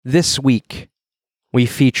This week, we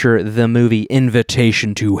feature the movie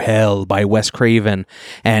Invitation to Hell by Wes Craven.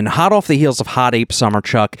 And hot off the heels of Hot Ape Summer,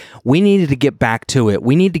 Chuck, we needed to get back to it.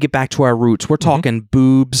 We need to get back to our roots. We're talking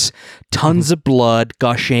boobs, tons of blood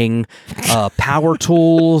gushing, power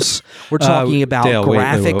tools. We're talking about Dale,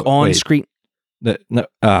 graphic on-screen...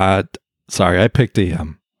 Sorry, I picked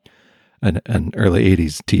an early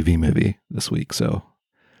 80s TV movie this week, so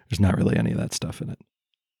there's not really any of that stuff in it.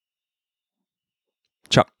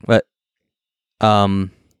 Chuck, but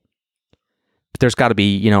there's got to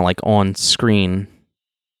be, like on-screen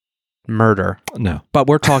murder. No. But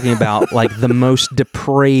we're talking about like the most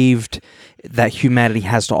depraved that humanity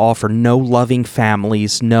has to offer. No loving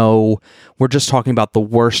families. No, we're just talking about the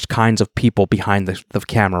worst kinds of people behind the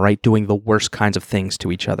camera, right? Doing the worst kinds of things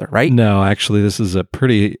to each other, right? No, actually, this is a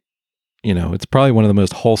pretty, it's probably one of the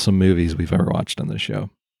most wholesome movies we've ever watched on this show.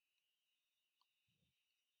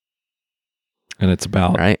 And it's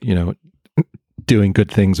about, doing good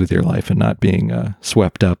things with your life and not being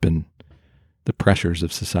swept up in the pressures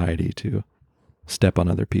of society to step on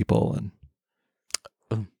other people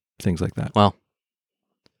and things like that. Well,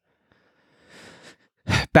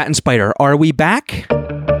 Bat and Spider, are we back?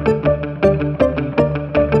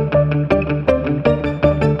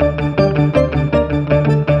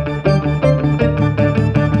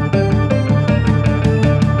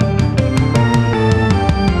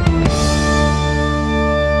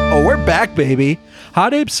 Oh, we're back, baby.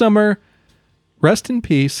 Hot Ape Summer, rest in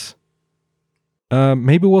peace.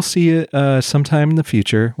 Maybe we'll see it sometime in the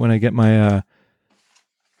future when I get my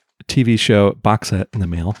TV show box set in the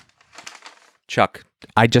mail. Chuck,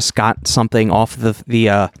 I just got something off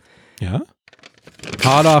the Yeah?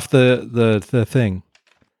 Hot off the thing.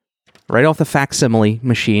 Right off the facsimile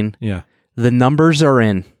machine. Yeah. The numbers are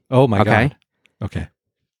in. Oh my God. Okay.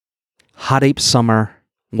 Hot Ape Summer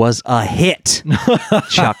was a hit,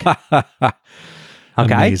 Chuck. Okay.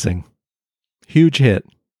 Amazing. Huge hit.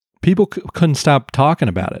 People couldn't stop talking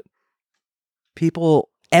about it. People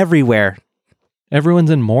everywhere. Everyone's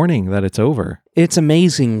in mourning that it's over. It's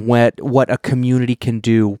amazing what a community can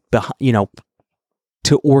do,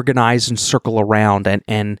 to organize and circle around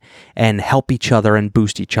and help each other and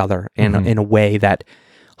boost each other in a way that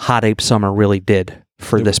Hot Ape Summer really did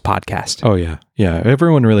for this podcast. Oh yeah. Yeah.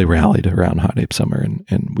 Everyone really rallied around Hot Ape Summer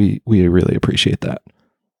and we really appreciate that.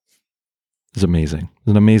 It's amazing. It's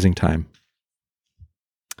an amazing time.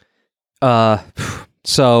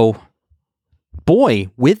 So boy,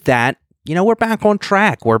 with that, we're back on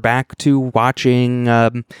track. We're back to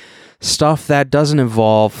watching stuff that doesn't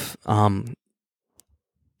involve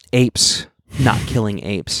apes not killing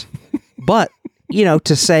apes. But,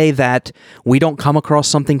 to say that we don't come across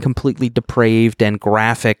something completely depraved and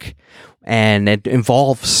graphic and it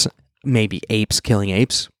involves maybe apes killing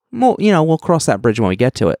apes, well, we'll cross that bridge when we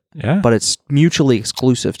get to it. Yeah. But it's mutually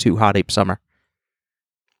exclusive to Hot Ape Summer.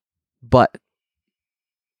 But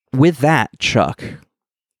with that, Chuck,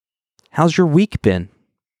 how's your week been?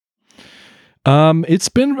 It's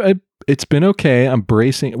been okay. I'm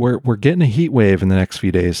bracing. We're getting a heat wave in the next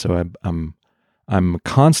few days, so I'm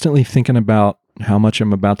constantly thinking about how much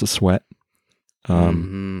I'm about to sweat. How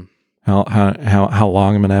long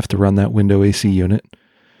I'm gonna have to run that window AC unit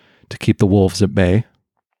to keep the wolves at bay.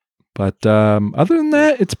 But other than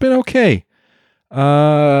that, it's been okay.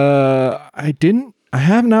 I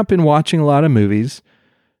have not been watching a lot of movies.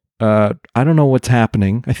 I don't know what's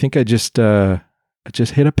happening. I think I just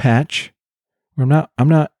hit a patch where I'm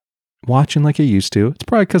not watching like I used to. It's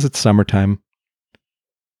probably because it's summertime.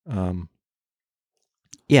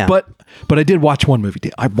 Yeah. But I did watch one movie.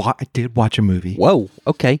 I did watch a movie. Whoa.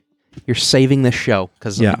 Okay. You're saving this show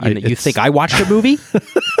because you think I watched a movie?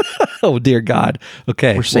 Oh dear God.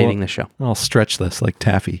 Okay. We're saving the show. I'll stretch this like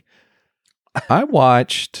taffy. I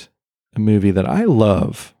watched a movie that I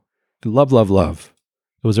love. Love.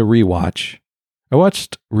 It was a rewatch. I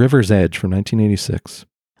watched River's Edge from 1986.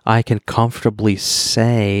 I can comfortably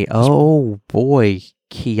say, oh boy,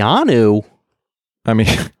 Keanu. I mean,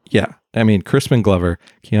 yeah. I mean, Crispin Glover,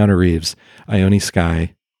 Keanu Reeves, Ione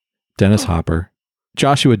Skye, Dennis Hopper,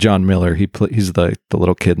 Joshua John Miller. He's the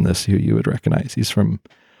little kid in this who you would recognize. He's from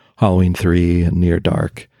Halloween 3 and Near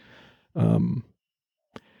Dark.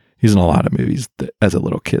 He's in a lot of movies that, as a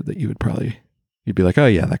little kid that you'd be like, oh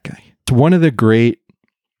yeah, that guy. It's one of the great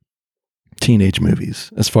teenage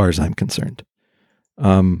movies as far as I'm concerned.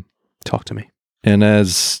 Talk to me. And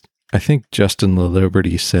as I think Justin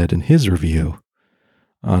LaLiberty said in his review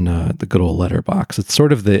on the good old Letterboxd, it's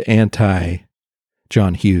sort of the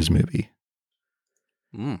anti-John Hughes movie,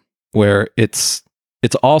 where it's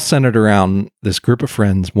all centered around this group of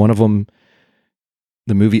friends. One of them,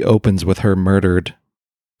 the movie opens with her murdered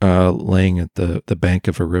laying at the bank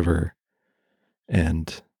of a river,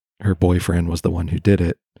 and her boyfriend was the one who did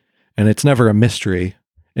it. And it's never a mystery.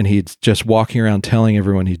 And he's just walking around telling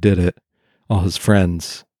everyone he did it, all his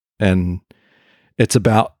friends. And it's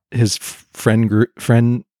about his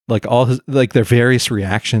friend, like all his, like their various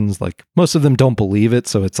reactions. Like most of them don't believe it.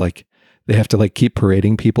 So it's like they have to like keep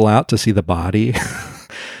parading people out to see the body.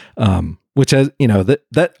 Which has, you know, that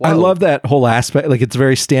Whoa. I love that whole aspect. Like it's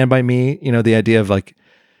very Stand By Me, you know, the idea of like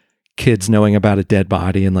kids knowing about a dead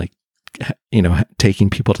body and like, you know, taking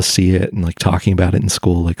people to see it and like talking about it in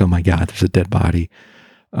school. Like, oh my God, there's a dead body.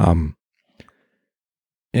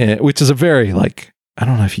 Which is a very like, I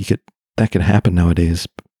don't know if that could happen nowadays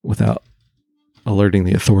without alerting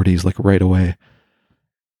the authorities like right away.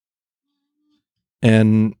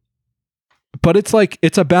 But it's like,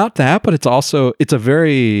 it's about that, but it's also, it's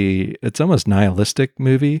almost nihilistic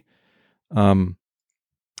movie. And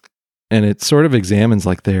it sort of examines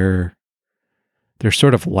like their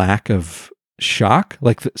sort of lack of shock.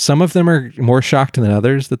 Like some of them are more shocked than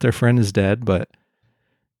others that their friend is dead, but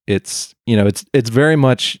it's, you know, it's very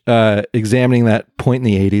much examining that point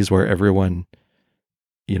in the 80s where everyone,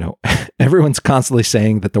 you know, everyone's constantly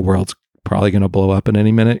saying that the world's probably going to blow up in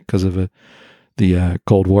any minute because of the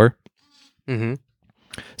Cold War. Mm-hmm.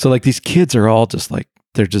 So like these kids are all just like,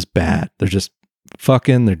 they're just bad. They're just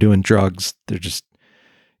fucking, they're doing drugs. They're just,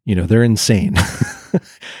 you know, they're insane.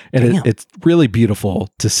 And it's really beautiful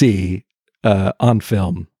to see on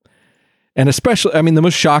film. And especially, I mean, the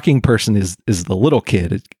most shocking person is the little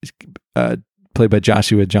kid, played by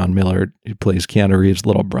Joshua John Miller, who plays Keanu Reeves'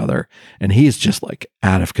 little brother. And he's just like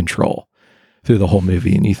out of control through the whole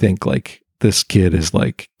movie. And you think like, this kid is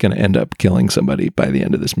like going to end up killing somebody by the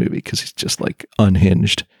end of this movie because he's just like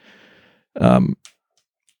unhinged. Yeah.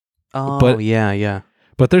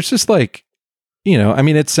 But there's just like, you know, I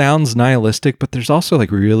mean, it sounds nihilistic, but there's also like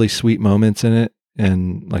really sweet moments in it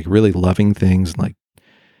and like really loving things, like,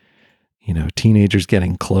 you know, teenagers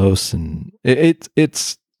getting close, and it's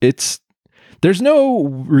there's no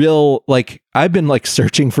real, like, I've been like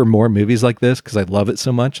searching for more movies like this because I love it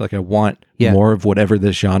so much. Like I want more of whatever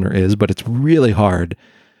this genre is, but it's really hard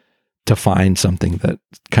to find something that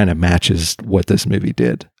kind of matches what this movie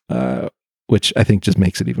did, which I think just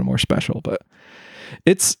makes it even more special. But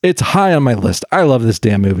it's high on my list. I love this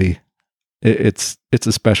damn movie. It's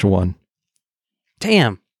a special one.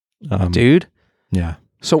 Damn, dude. Yeah.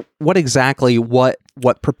 So what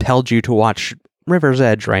propelled you to watch River's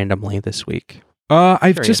Edge randomly this week?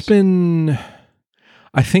 I've just been,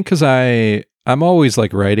 I think because I'm always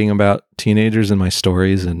like writing about teenagers in my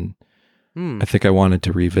stories, and I think I wanted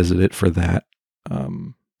to revisit it for that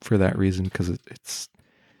reason, because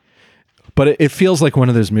but it feels like one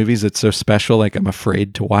of those movies that's so special, like I'm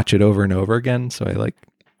afraid to watch it over and over again. So I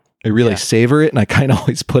really savor it, and I kind of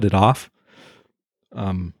always put it off.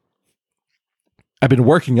 I've been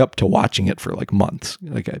working up to watching it for like months.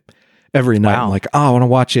 Like every night I'm like, oh, I want to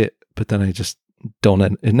watch it, but then I just don't.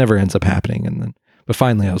 It never ends up happening. But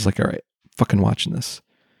finally I was like, all right, fucking watching this.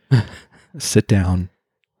 Sit down,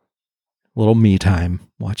 little me time,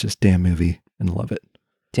 watch this damn movie and love it.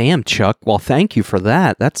 Damn, Chuck. Well, thank you for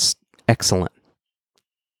that. That's excellent.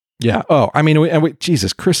 Yeah. Oh, I mean,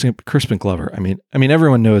 Jesus, Crispin Glover. I mean,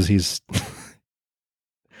 everyone knows his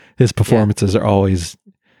performances are always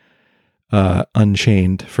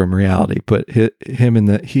unchained from reality, but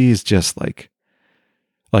he's just like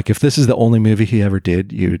if this is the only movie he ever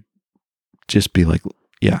did, you'd just be like,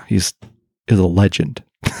 yeah, he's a legend.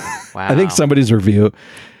 Wow. I think somebody's review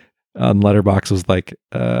on Letterboxd was like,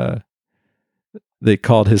 they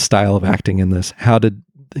called his style of acting in this, how did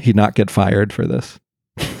he not get fired for this?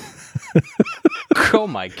 Oh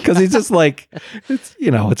my God. Because he's just like,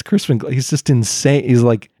 it's Crispin. He's just insane. He's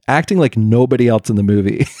like acting like nobody else in the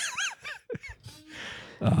movie.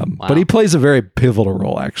 But he plays a very pivotal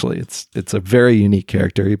role. Actually, it's a very unique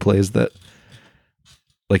character he plays. That,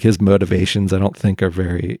 like, his motivations, I don't think are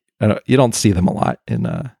very. You don't see them a lot in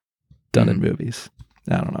done in movies.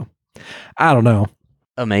 I don't know.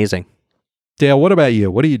 Amazing. Dale, what about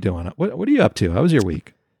you? What are you doing? What are you up to? How was your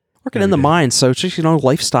week? Working in the mines. So it's just,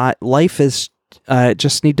 life is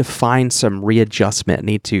just need to find some readjustment.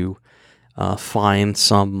 Need to find a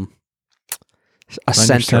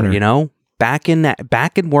center. Back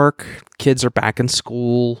in work. Kids are back in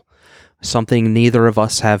school. Something neither of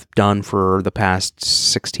us have done for the past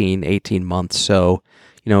 16, 18 months. So,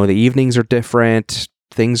 the evenings are different.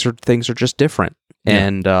 Things are just different. Yeah.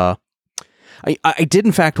 And I did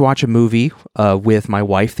in fact watch a movie with my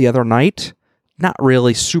wife the other night. Not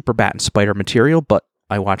really super Bat and Spider material, but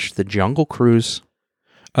I watched The Jungle Cruise.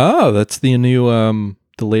 Oh, that's the new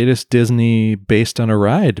the latest Disney based on a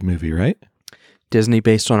ride movie, right? Disney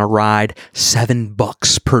based on a ride,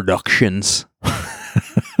 $7 Productions.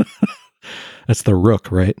 That's the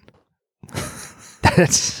Rook, right?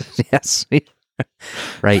 That's yes,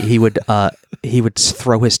 right. He would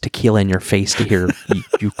throw his tequila in your face to hear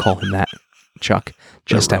you call him that, Chuck.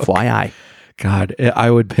 Just FYI. God,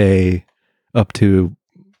 I would pay up to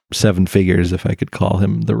 7 figures if I could call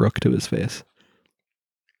him the Rook to his face.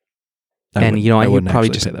 And I he'd wouldn't probably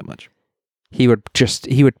actually just pay that much. he would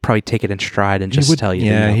probably take it in stride and just tell you.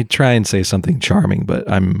 Yeah, he'd try and say something charming, but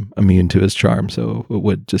I'm immune to his charm, so it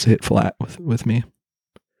would just hit flat with me.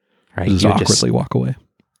 Right, just awkwardly walk away.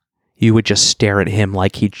 You would just stare at him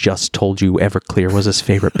like he just told you Everclear was his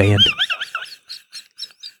favorite band.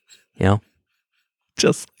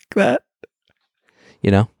 Just like that.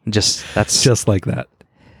 That's just like that.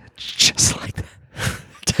 Just like that.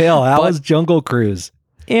 Dale, how was Jungle Cruise?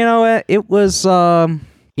 It was.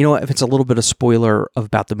 If it's a little bit of spoiler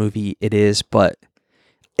about the movie, it is. But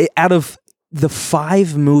out of the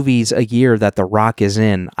 5 movies a year that The Rock is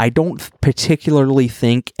in, I don't particularly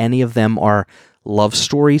think any of them are love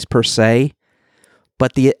stories per se.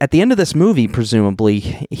 But at the end of this movie, presumably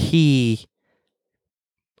he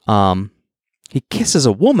kisses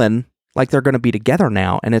a woman like they're going to be together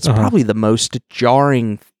now, and it's probably the most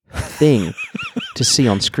jarring thing to see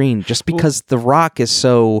on screen, just because The Rock is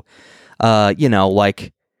so,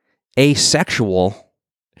 like asexual.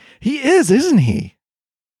 He is, isn't he?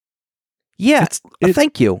 Yeah.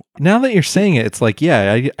 Thank you. Now that you're saying it, it's like,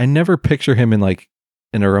 yeah, I never picture him in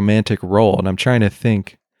a romantic role, and I'm trying to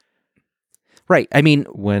think. Right. I mean,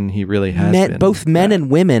 when he really has been. Both men and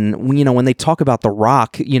women, when they talk about The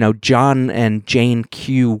Rock, John and Jane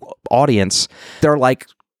Q audience, they're like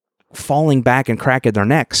falling back and cracking their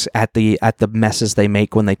necks at the messes they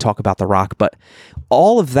make when they talk about The Rock. But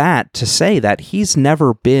all of that to say that he's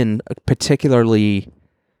never been particularly,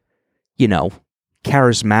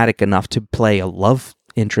 charismatic enough to play a love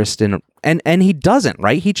interest in, and he doesn't,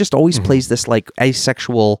 right? He just always plays this like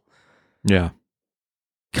asexual,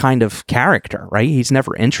 kind of character, right? He's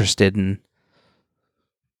never interested in.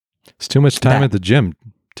 It's too much time at the gym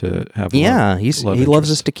to have. He loves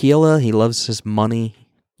his tequila. He loves his money.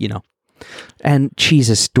 And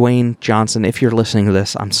Jesus, Dwayne Johnson, if you're listening to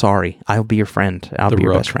this, I'm sorry. I'll be your friend. I'll be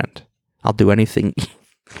your best friend. I'll do anything.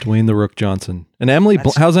 Dwayne the Rook Johnson. And Emily,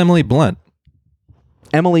 how's Emily Blunt?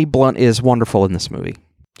 Emily Blunt is wonderful in this movie.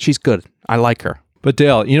 She's good. I like her. But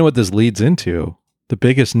Dale, you know what this leads into? The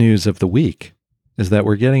biggest news of the week is that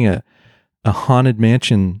we're getting a Haunted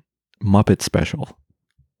Mansion Muppet special.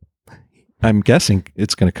 I'm guessing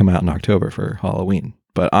it's going to come out in October for Halloween.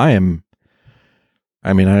 But I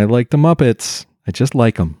like the Muppets. I just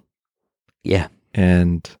like them. Yeah.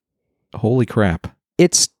 And holy crap.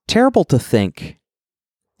 It's terrible to think,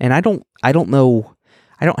 and I don't know,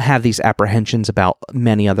 I don't have these apprehensions about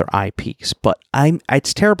many other IPs, but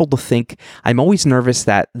it's terrible to think. I'm always nervous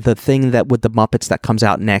that the thing that with the Muppets that comes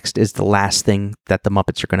out next is the last thing that the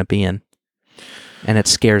Muppets are going to be in. And it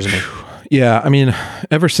scares me. Yeah, I mean,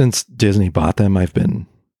 ever since Disney bought them, I've been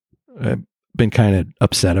kind of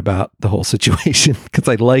upset about the whole situation because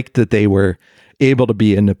I liked that they were able to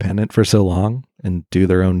be independent for so long and do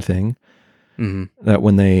their own thing. Mm-hmm. That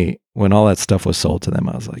when all that stuff was sold to them,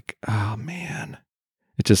 I was like, oh man,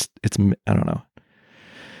 it's I don't know,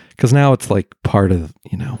 because now it's like part of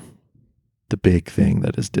the big thing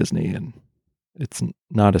that is Disney, and it's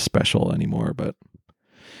not as special anymore.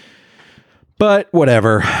 But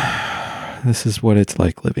whatever. This is what it's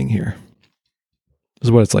like living here. This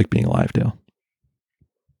is what it's like being alive, Dale.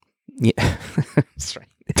 Yeah, that's right.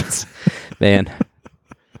 Man,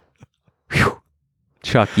 whew.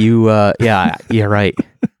 Chuck, you, yeah, right.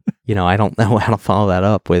 I don't know how to follow that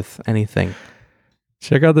up with anything.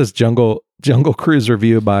 Check out this Jungle Cruise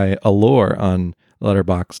review by Allure on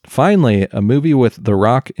Letterboxd. Finally, a movie with The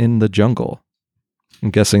Rock in the jungle. I'm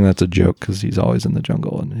guessing that's a joke because he's always in the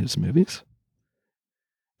jungle in his movies.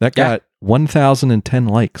 That got 1,010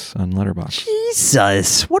 likes on Letterboxd.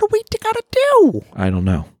 Jesus, what do we gotta do? I don't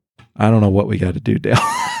know. What we got to do, Dale.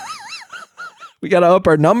 We got to up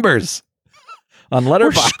our numbers on Letterboxd.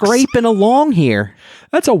 We're scraping along here.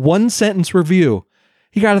 That's a 1-sentence review.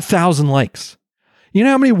 He got 1,000 likes. You know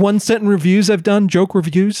how many 1-sentence reviews I've done? Joke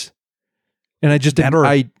reviews? And I just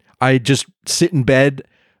I just sit in bed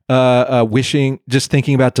just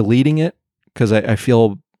thinking about deleting it because I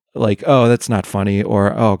feel like, oh, that's not funny,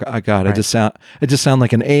 or oh God, right. I just sound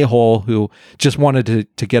like an a-hole who just wanted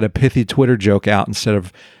to get a pithy Twitter joke out instead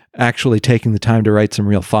of actually taking the time to write some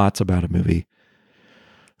real thoughts about a movie.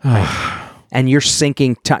 Right. and you're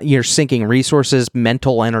sinking resources,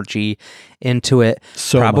 mental energy into it.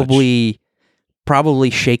 So probably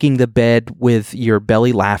shaking the bed with your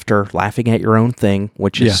belly laughter, laughing at your own thing,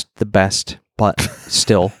 which is the best, but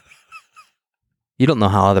still, you don't know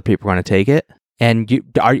how other people are going to take it. And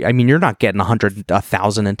you're not getting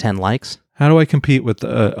 1,010 likes. How do I compete with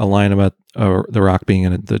a line about The Rock being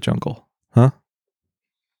in the jungle? Huh?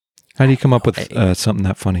 How do you come up with something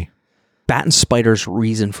that funny? Bat and Spider's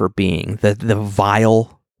reason for being, the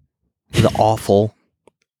vile, the awful,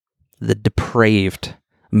 the depraved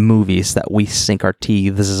movies that we sink our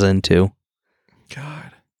teeth into.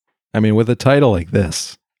 God. I mean, with a title like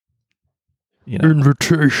this.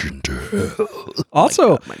 Invitation to Hell.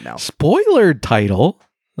 Also, spoiler title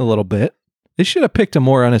a little bit. They should have picked a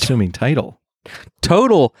more unassuming title.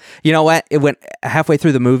 Total. You know what? It went halfway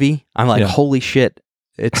through the movie. I'm like, holy shit,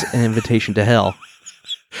 it's an invitation to hell.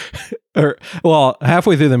 Well,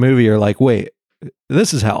 halfway through the movie, you're like, wait,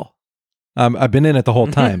 this is hell. I've been in it the whole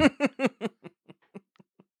time.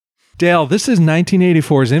 Dale, this is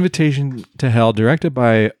 1984's Invitation to Hell, directed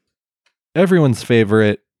by everyone's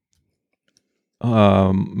favorite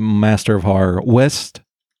master of horror, Wes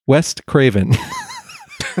Craven.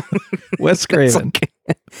 Wes Craven.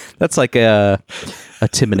 That's like a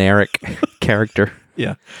Tim and Eric character.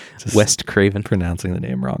 Yeah. Wes Craven. Pronouncing the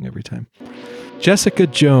name wrong every time. Jessica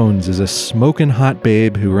Jones is a smoking hot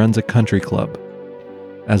babe who runs a country club,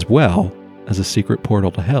 as well as a secret portal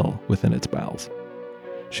to hell within its bowels.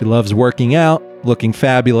 She loves working out, looking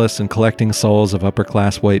fabulous, and collecting souls of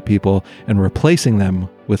upper-class white people and replacing them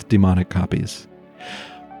with demonic copies.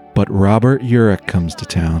 But Robert Urich comes to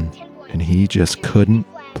town, and he just couldn't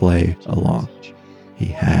play along. He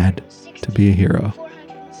had to be a hero.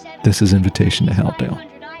 This is Invitation to Hell, Dale.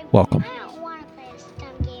 Welcome.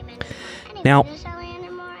 Now,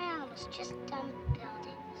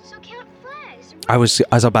 I was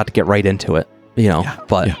about to get right into it,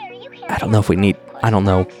 but I don't know if we need. I don't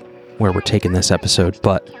know where we're taking this episode,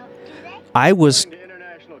 but I was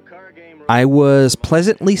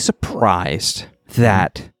pleasantly surprised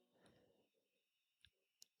that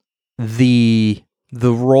the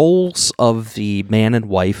roles of the man and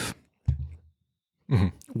wife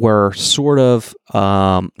were sort of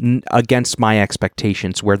against my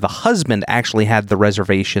expectations, where the husband actually had the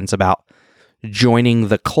reservations about joining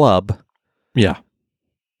the club. Yeah.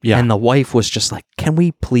 And the wife was just like, can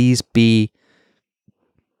we please be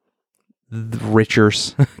the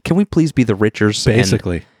Richards? Can we please be the Richards?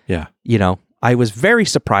 Basically, and, I was very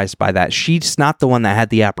surprised by that. She's not the one that had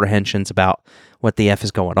the apprehensions about what the F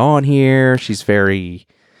is going on here. She's very,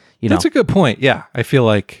 That's a good point. Yeah. I feel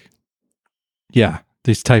like,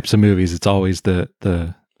 these types of movies, it's always the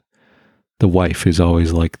wife who's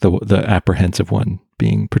always like the apprehensive one,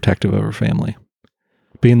 being protective of her family,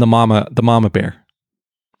 being the mama bear.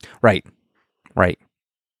 Right.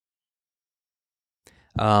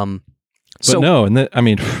 But no, and I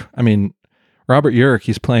mean, Robert Urich,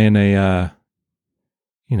 he's playing a,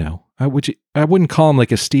 I wouldn't call him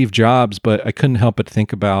like a Steve Jobs, but I couldn't help but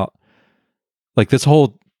think about like this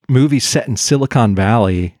whole movie set in Silicon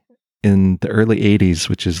Valley in the early 80s,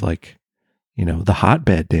 which is like, the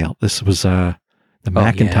hotbed, Dale. This was the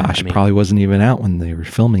Macintosh probably wasn't even out when they were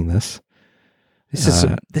filming this.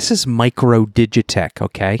 This is Micro Digitech,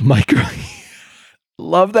 okay?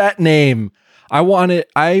 Love that name. I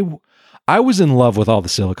was in love with all the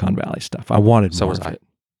Silicon Valley stuff. I wanted more of it.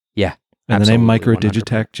 Yeah. And the name Micro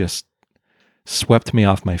Digitech just swept me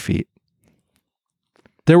off my feet.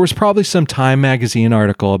 There was probably some Time magazine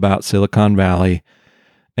article about Silicon Valley,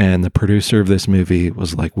 and the producer of this movie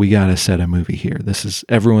was like, we got to set a movie here.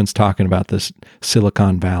 Everyone's talking about this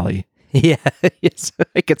Silicon Valley. Yeah, yes,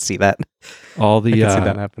 I could see that. I could see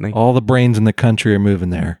that happening. All the brains in the country are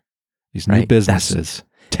moving there. These new businesses.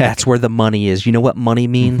 That's where the money is. You know what money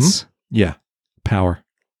means? Mm-hmm. Yeah. Power.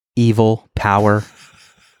 Evil, power.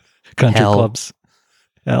 Country clubs.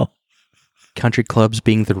 Hell. Country clubs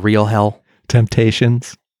being the real hell.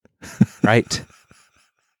 Temptations. Right.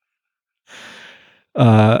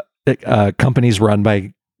 Companies run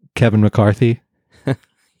by Kevin McCarthy.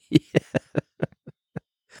 Yeah.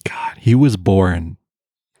 God, he was born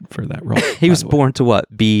for that role. He was born to what?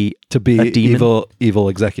 Be a demon? evil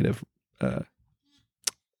executive.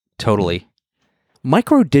 Totally.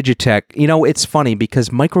 Micro Digitech, it's funny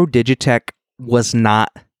because Micro Digitech was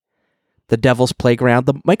not the Devil's Playground.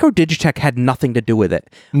 The Micro Digitech had nothing to do with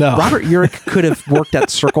it. No. Robert Urich could have worked at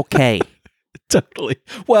Circle K. Totally.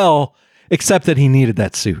 Well, except that he needed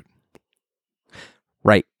that suit.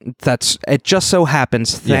 Right. It just so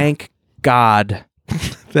happens, thank God,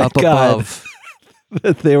 Thank God above.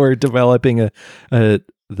 that they were developing a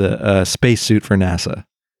the spacesuit for NASA.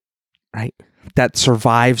 Right. That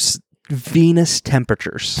survives Venus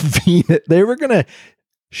temperatures. Venus. They were gonna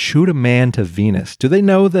shoot a man to Venus. Do they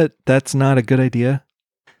know that that's not a good idea?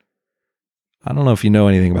 I don't know if you know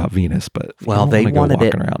anything about Venus, but Well, they wanted go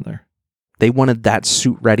it. walking around there. They wanted that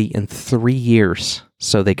suit ready in 3 years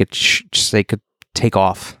so they could take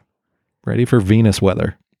off. Ready for Venus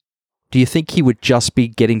weather. Do you think he would just be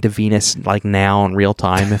getting to Venus like now in real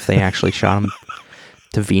time if they actually shot him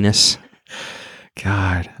to Venus?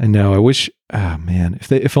 God, I know. I wish. Oh man,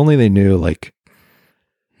 if only they knew. Like,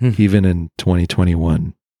 even in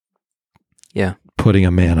 2021, yeah, putting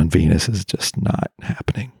a man on Venus is just not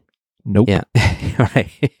happening. Nope. Yeah,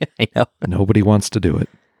 right. I know. Nobody wants to do it.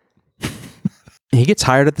 He gets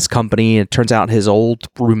hired at this company, and it turns out his old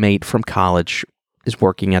roommate from college is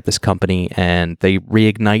working at this company, and they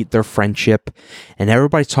reignite their friendship, and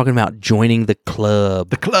everybody's talking about joining the club.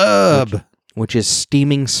 The club! Which is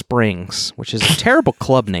Steaming Springs, which is a terrible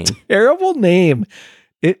club name. Terrible name.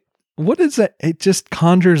 What is that? It just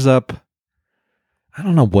conjures up. I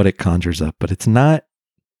don't know what it conjures up, but it's not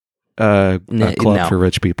a club for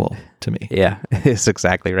rich people to me. Yeah, it's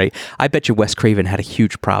exactly right. I bet you Wes Craven had a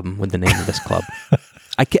huge problem with the name of this club.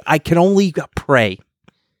 I can only pray.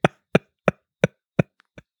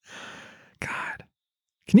 God.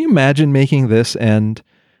 Can you imagine making this and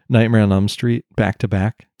Nightmare on Elm Street back to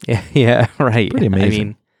back? Yeah, right. Pretty amazing. I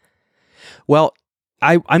mean, well,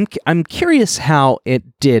 I'm curious how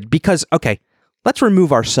it did because, okay, let's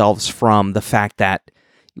remove ourselves from the fact that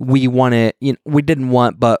we didn't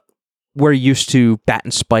want, but we're used to Bat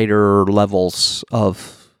and Spider levels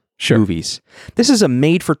of movies. This is a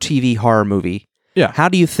made-for-TV horror movie. Yeah. How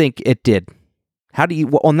do you think it did?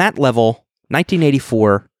 On that level,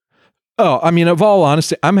 1984... Oh, I mean, of all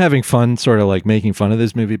honesty, I'm having fun sort of like making fun of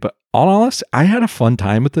this movie, but all honesty, I had a fun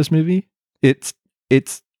time with this movie. It's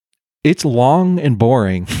long and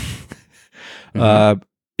boring. Mm-hmm.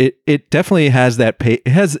 It definitely has that it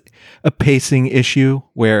has a pacing issue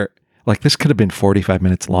where like this could have been 45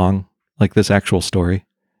 minutes long, like this actual story,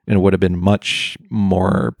 and it would have been much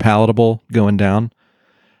more palatable going down.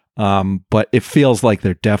 But it feels like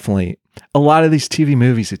they're definitely a lot of these TV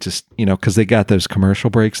movies, it just, because they got those commercial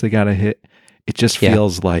breaks they got to hit. It just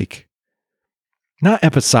feels like not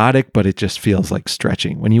episodic, but it just feels like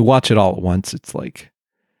stretching. When you watch it all at once, it's like,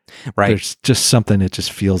 right. There's just something, it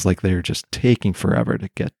just feels like they're just taking forever to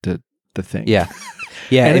get to the thing. Yeah.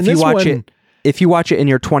 Yeah. And if you watch it in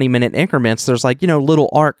your 20-minute increments, there's like, little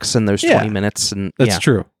arcs in those 20 minutes. And that's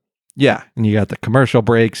true. Yeah. And you got the commercial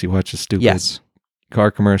breaks, you watch the stupid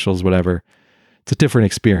car commercials, whatever. It's a different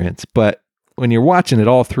experience, but when you're watching it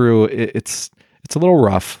all through, it's a little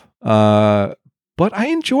rough. But I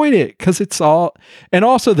enjoyed it because it's all, and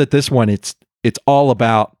also that this one, it's all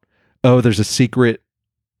about, there's a secret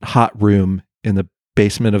hot room in the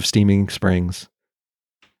basement of Steaming Springs.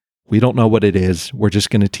 We don't know what it is. We're just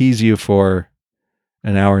going to tease you for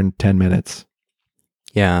an hour and 10 minutes.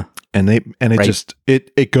 Yeah. And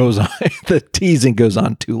it goes on, the teasing goes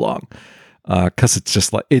on too long. Cause it's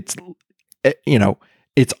just like, it's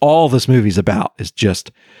all this movie's about is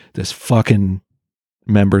just this fucking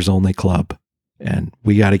members only club. And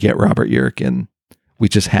we got to get Robert Urich in. We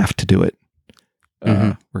just have to do it.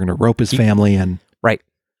 We're going to rope his family in. Right.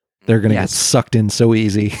 They're going to get sucked in so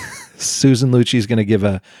easy. Susan Lucci's going to give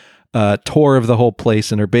a tour of the whole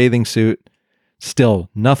place in her bathing suit. Still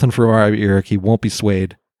nothing for Robert Urich. He won't be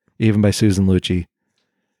swayed even by Susan Lucci.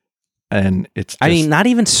 And it's just, I mean, not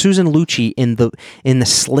even Susan Lucci in the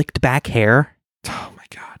slicked back hair. Oh my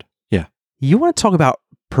God. Yeah. You want to talk about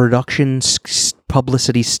production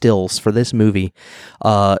publicity stills for this movie?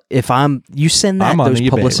 You send those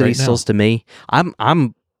publicity stills to me,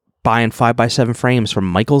 I'm buying 5x7 frames from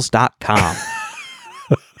Michaels.com.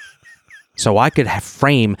 So I could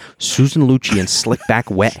frame Susan Lucci in slick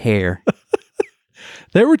back wet hair.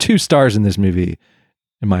 There were 2 stars in this movie,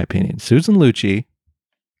 in my opinion. Susan Lucci.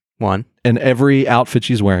 One. And every outfit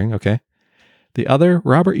she's wearing, okay? The other,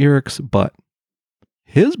 Robert Urich's butt.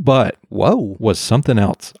 His butt was something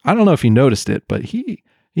else. I don't know if you noticed it, but he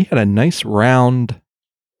had a nice round,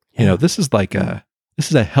 this is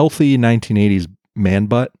a healthy 1980s man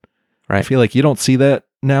butt. Right. I feel like you don't see that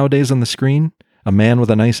nowadays on the screen. A man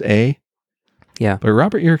with a nice A. Yeah. But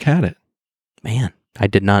Robert Urich had it. Man, I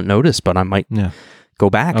did not notice, but I might go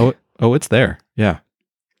back. Oh, it's there. Yeah.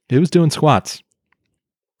 He was doing squats.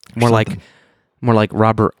 More like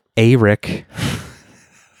Robert Urich.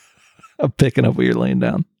 I'm picking up what you're laying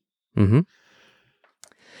down. Mm-hmm.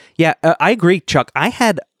 Yeah, I agree, Chuck. I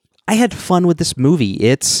had fun with this movie.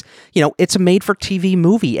 It's a made-for-TV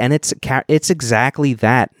movie, and it's exactly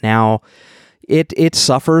that. Now, it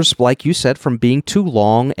suffers, like you said, from being too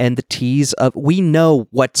long, and the tease of we know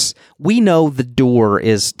the door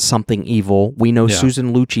is something evil. We know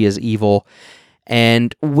Susan Lucci is evil,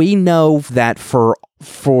 and we know that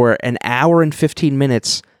for an hour and 15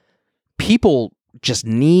 minutes, people just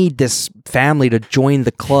need this family to join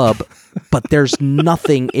the club, but there's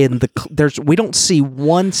nothing in we don't see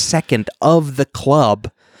 1 second of the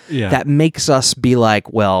club that makes us be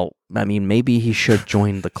like, well, I mean, maybe he should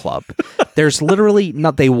join the club. There's literally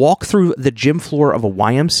not. They walk through the gym floor of a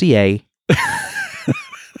YMCA.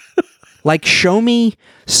 Like, show me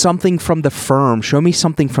something from The Firm. Show me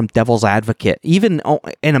something from Devil's Advocate. Even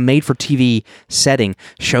in a made-for-TV setting,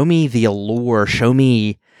 show me The Allure. Show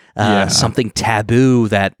me something taboo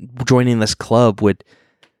that joining this club would,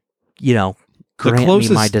 grant me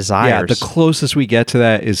my desires. Yeah, the closest we get to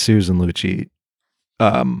that is Susan Lucci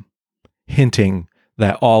hinting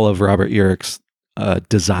that all of Robert Urich's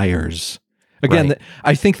desires. Again,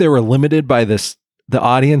 I think they were limited by the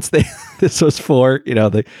audience this was for.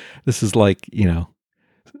 This is like,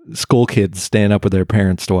 school kids staying up with their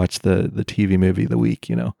parents to watch the TV movie of the week,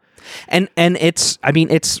 And it's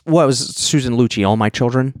what was Susan Lucci, All My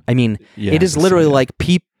Children? I mean, it is literally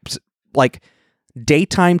like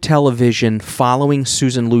daytime television following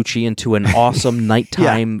Susan Lucci into an awesome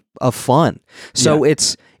nighttime of fun. So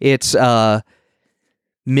it's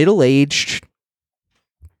middle-aged,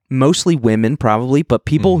 mostly women probably, but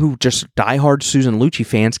people who just diehard Susan Lucci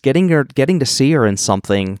fans getting to see her in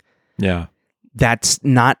something that's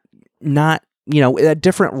not a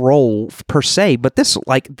different role per se, but this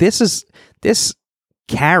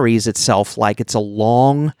carries itself like it's a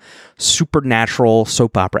long supernatural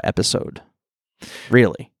soap opera episode.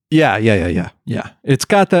 Really. Yeah. It's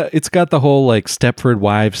got the whole like Stepford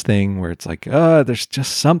Wives thing where it's like, there's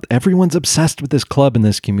just everyone's obsessed with this club in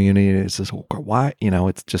this community. It's this why,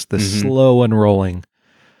 it's just this slow unrolling.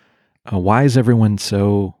 Why is everyone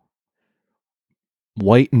so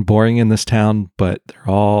white and boring in this town? But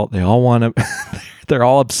they all want to. They're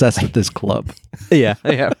all obsessed with this club. Yeah,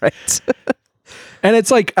 right. And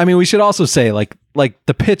it's like, I mean, we should also say like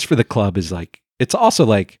the pitch for the club is like, it's also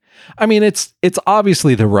like, I mean, it's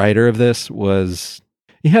obviously the writer of this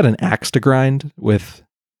he had an axe to grind with,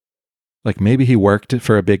 like, maybe he worked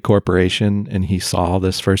for a big corporation and he saw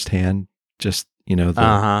this firsthand, just,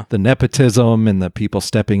 the nepotism and the people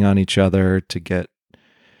stepping on each other to get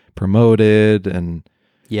promoted and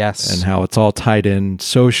how it's all tied in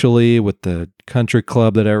socially with the country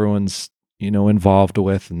club that everyone's, involved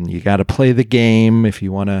with. And you got to play the game if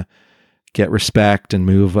you want to get respect and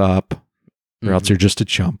move up. Or else you're just a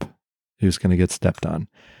chump who's going to get stepped on.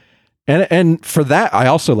 And for that, I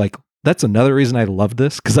also that's another reason I love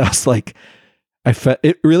this, because I was like,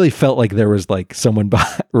 it really felt like there was like someone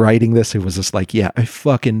writing this who was just like, yeah, I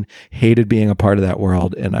fucking hated being a part of that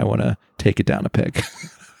world and I want to take it down a peg.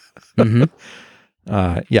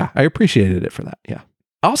 I appreciated it for that. Yeah.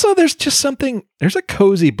 Also, there's a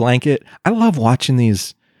cozy blanket. I love watching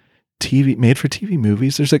these made for TV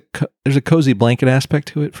movies. There's a cozy blanket aspect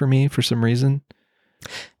to it for me for some reason.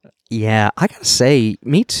 Yeah, I gotta say,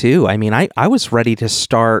 me too. I mean, I was ready to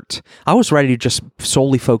just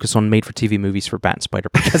solely focus on made for TV movies for Bat and Spider,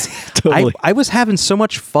 because totally. I was having so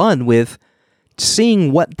much fun with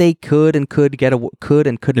seeing what they could and could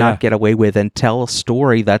not get away with, and tell a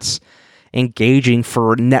story that's engaging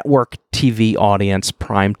for network TV audience,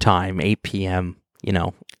 prime time, 8 p.m.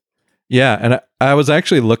 Yeah, and I was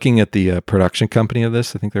actually looking at the production company of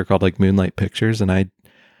this. I think they're called like Moonlight Pictures, and I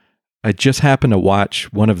just happened to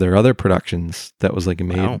watch one of their other productions that was like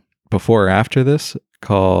made before or after this,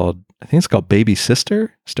 I think it's called Baby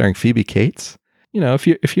Sister, starring Phoebe Cates.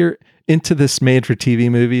 If you're into this made for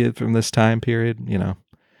TV movie from this time period,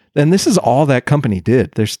 then this is all that company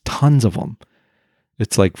did. There's tons of them.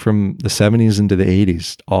 It's like from the 70s into the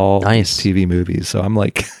 80s, all these TV movies. So I'm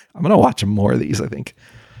like, I'm going to watch more of these, I think.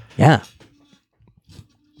 Yeah.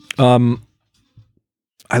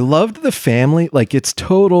 I loved the family. Like, it's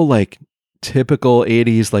total, like, typical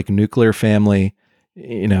 80s, like, nuclear family,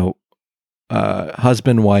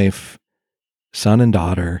 husband, wife, son and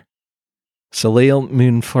daughter. Soleil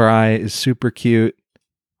Moon Frye is super cute.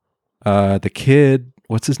 The kid,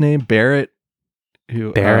 what's his name? Barrett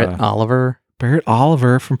Oliver. Barrett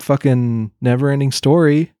Oliver from fucking Neverending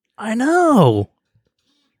Story. I know.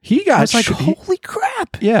 I was like, holy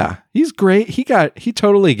crap. Yeah, he's great. He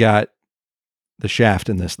totally got the shaft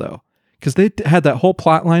in this, though, because they had that whole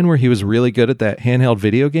plot line where he was really good at that handheld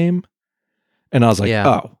video game. And I was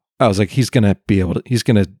like, he's going to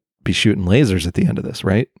be shooting lasers at the end of this,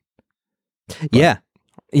 right? Yeah,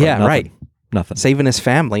 right. Nothing. Saving his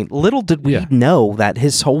family. Little did we Yeah. know that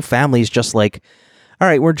his whole family's just like, all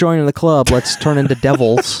right, we're joining the club. Let's turn into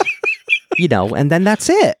devils, and then that's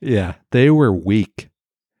it. Yeah, they were weak.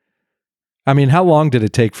 I mean, how long did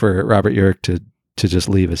it take for Robert Urich to just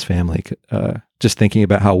leave his family? Just thinking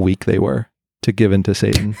about how weak they were to give in to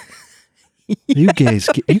Satan. You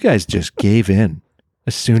guys just gave in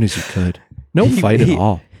as soon as you could. No fight at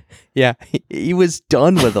all. Yeah, he was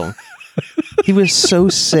done with them. He was so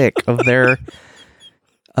sick of their.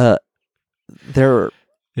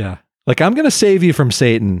 Yeah. Like, I'm going to save you from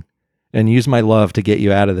Satan and use my love to get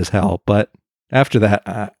you out of this hell. But after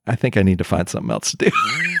that, I think I need to find something else to do.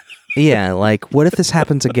 Yeah, like, what if this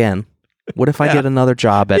happens again? What if I get another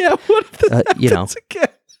job at, what if this happens again?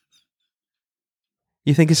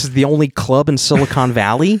 You think this is the only club in Silicon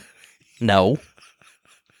Valley? No.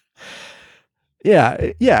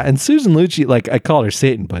 Yeah. And Susan Lucci, like, I call her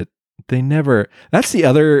Satan, but they never... That's the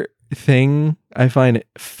other thing I find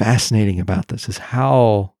fascinating about this is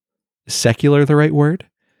how... secular the right word?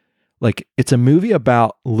 Like, it's a movie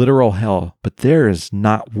about literal hell, but there is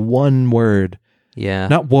not one word,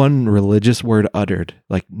 not one religious word uttered,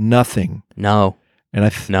 like nothing. No. And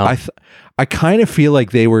I kind of feel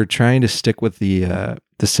like they were trying to stick with the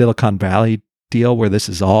Silicon Valley deal, where this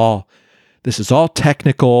is all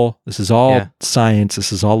technical, this is all science,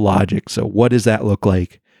 this is all logic. So what does that look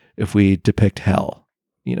like if we depict hell?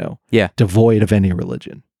 Devoid of any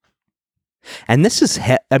religion. And this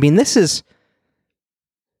is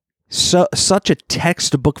such a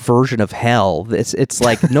textbook version of hell. It's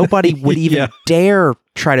like nobody would even dare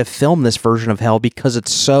try to film this version of hell because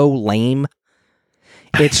it's so lame.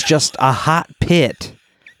 It's just a hot pit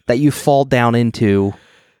that you fall down into.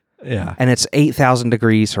 Yeah. And it's 8,000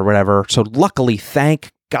 degrees or whatever. So luckily,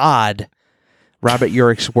 thank God, Robert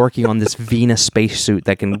Urich's working on this Venus spacesuit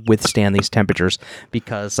that can withstand these temperatures,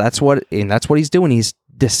 because that's what he's doing. He's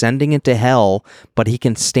descending into hell, but he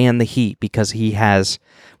can stand the heat because he has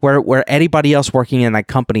where anybody else working in that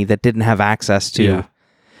company that didn't have access to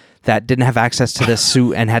this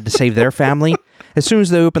suit and had to save their family. As soon as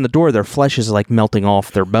they open the door, their flesh is like melting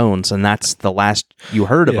off their bones, and that's the last you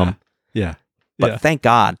heard of them. Yeah. But thank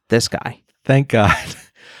God, this guy. Thank God.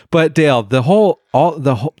 But Dale,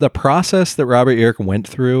 the process that Robert Urich went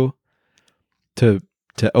through to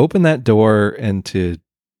open that door and to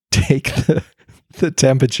take the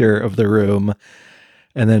temperature of the room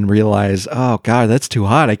and then realize, oh God, that's too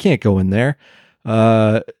hot. I can't go in there.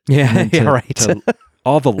 Right.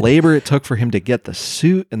 All the labor it took for him to get the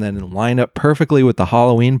suit and then line up perfectly with the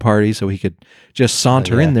Halloween party so he could just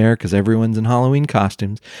saunter in there because everyone's in Halloween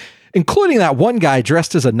costumes, including that one guy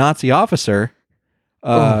dressed as a Nazi officer.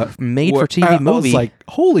 Made for TV movie. I was like,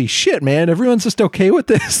 holy shit, man! Everyone's just okay with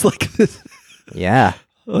this. Yeah.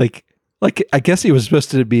 Like I guess he was supposed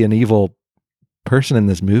to be an evil person in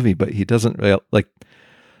this movie, but he doesn't like.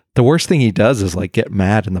 The worst thing he does is like get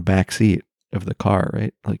mad in the back seat of the car,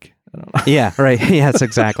 right? Like, I don't know. Yeah, right. Yes,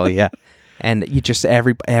 exactly. Yeah. And you just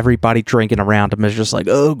everybody drinking around him is just like,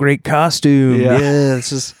 oh, great costume. Yeah,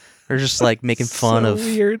 they're just like making fun of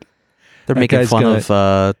weird. They're making fun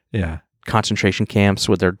of concentration camps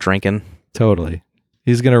with their drinking. Totally.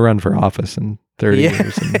 He's going to run for office in 30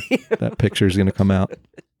 years and that picture is going to come out.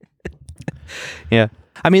 Yeah.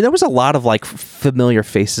 I mean, there was a lot of like familiar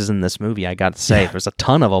faces in this movie, I got to say. There's a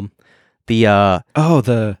ton of them. The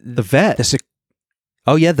vet.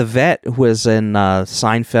 The vet who was in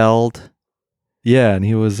Seinfeld. Yeah, and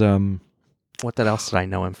he was what else did I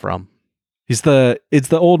know him from? It's the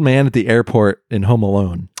old man at the airport in Home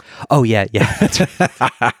Alone. Oh yeah.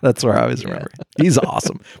 That's where I was remembering. He's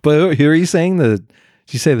awesome. But who are you saying? Did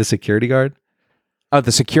you say the security guard? Oh,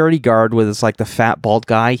 the security guard was like the fat bald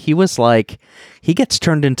guy. He was like, he gets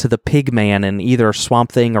turned into the pig man in either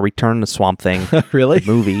Swamp Thing or Return to Swamp Thing. Really?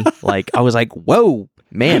 Movie. Like, I was like, whoa,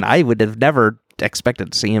 man, I would have never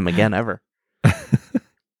expected to see him again ever.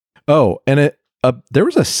 Oh, and there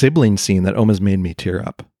was a sibling scene that almost made me tear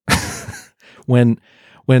up. when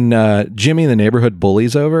Jimmy the neighborhood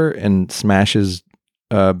bullies over and smashes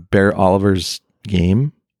Bear Oliver's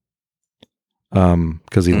game.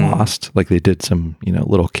 Because he lost, like they did some,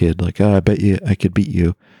 little kid, like, oh, I bet you I could beat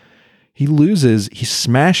you. He loses, he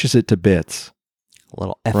smashes it to bits. A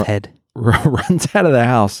little F-head. Runs out of the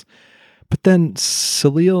house. But then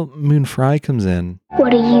Salil Moon Fry comes in.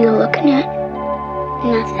 What are you looking at?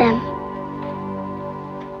 Nothing.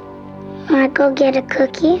 Wanna go get a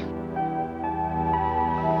cookie?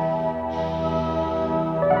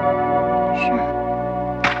 Sure.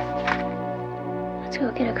 Let's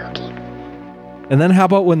go get a cookie. And then how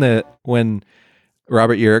about when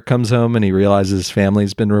Robert Urich comes home and he realizes his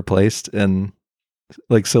family's been replaced and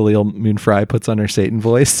like Salil Moon Fry puts on her Satan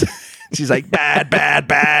voice. She's like, bad, bad,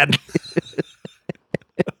 bad.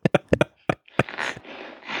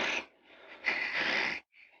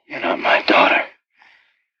 You're not my daughter.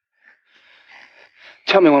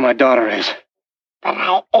 Tell me where my daughter is. But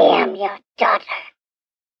I am your daughter.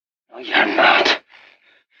 No, you're not.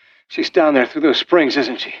 She's down there through those springs,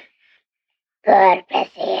 isn't she? Good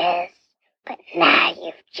Bessie is. But now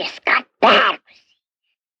you've just got bad Bessie.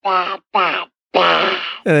 Bad, bad, bad.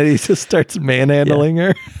 And then he just starts manhandling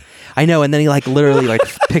her. I know, and then he like literally like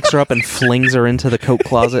picks her up and flings her into the coat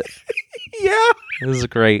closet. Yeah. This is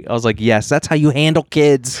great. I was like, yes, that's how you handle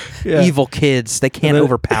kids. Yeah. Evil kids. They can't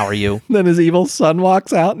overpower you. Then his evil son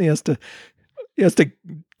walks out and he has to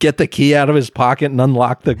get the key out of his pocket and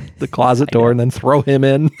unlock the closet door and then throw him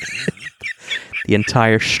in. The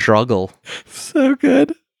entire struggle. So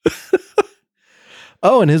good.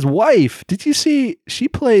 Oh, and his wife, did you see she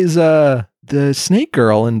plays the snake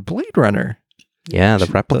girl in Blade Runner? Yeah, the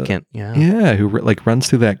replicant. Yeah. Yeah, who like runs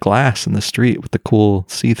through that glass in the street with the cool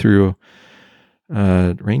see-through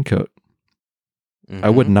raincoat. I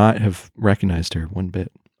would not have recognized her one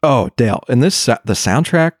bit. Oh, Dale, and the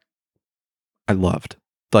soundtrack I loved.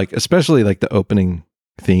 Like especially like the opening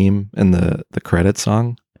theme and the credit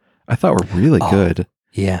song. I thought were really good.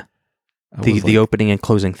 Yeah. The opening and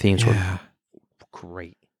closing themes were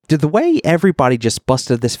great. Did the way everybody just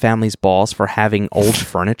busted this family's balls for having old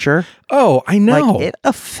furniture? Oh, I know. Like, it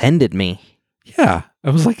offended me. Yeah. I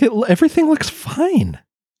was like, everything looks fine.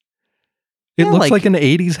 It Yeah, looks like an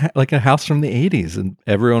 80s, like a house from the 80s. And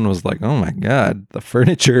everyone was like, oh my God, the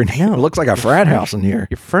furniture in here looks like a frat house in here.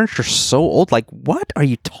 Your furniture's so old. Like, what are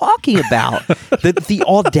you talking about? the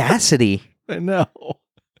audacity. I know.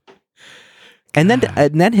 And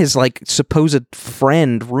then his like supposed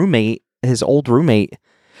friend, roommate, his old roommate,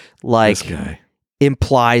 like This guy.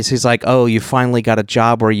 implies he's like, oh, you finally got a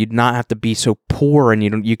job where you'd not have to be so poor and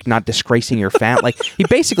you're not disgracing your family. Like he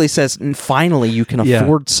basically says, and finally you can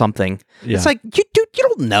afford something. Yeah. It's like, you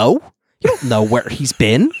don't know. You don't know where he's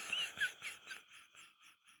been.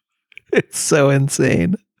 It's so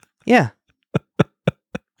insane. Yeah.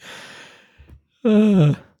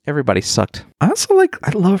 Everybody sucked. I also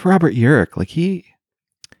I love Robert Urich. Like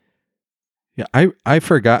I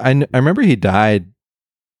forgot. I remember he died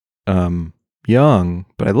young,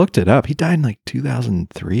 but I looked it up. He died in like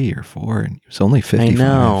 2003 or 4 and he was only 55. I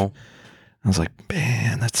know. I was like,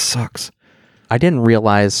 man, that sucks. I didn't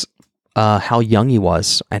realize how young he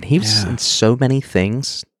was, and he was in so many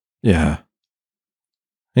things. Yeah.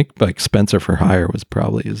 I think like Spencer for Hire was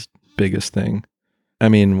probably his biggest thing. I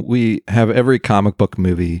mean, we have every comic book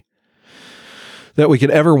movie that we could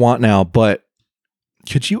ever want now, but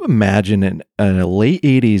could you imagine in a late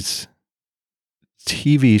 80s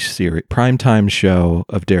TV series, primetime show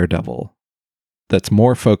of Daredevil that's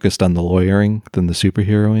more focused on the lawyering than the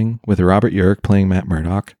superheroing with Robert Urich playing Matt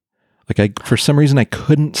Murdock? Like for some reason, I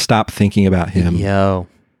couldn't stop thinking about him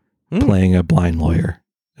playing a blind lawyer.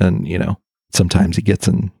 And, sometimes he gets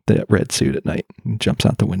in the red suit at night and jumps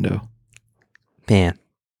out the window. Man.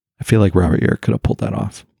 I feel like Robert Urich could have pulled that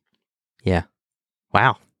off. Yeah.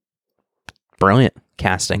 Wow. Brilliant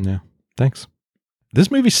casting. Yeah. Thanks.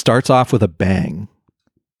 This movie starts off with a bang.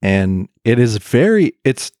 And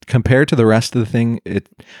it's compared to the rest of the thing,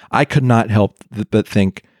 I could not help but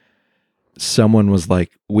think someone was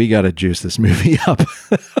like, we got to juice this movie up.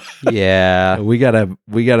 Yeah. We got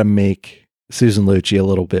to make Susan Lucci a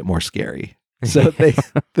little bit more scary. So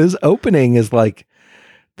this opening is like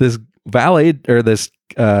this valet or this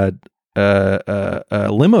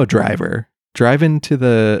limo driver driving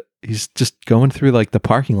he's just going through like the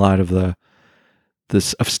parking lot of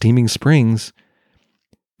Steaming Springs,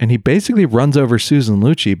 and he basically runs over Susan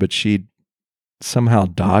Lucci, but she somehow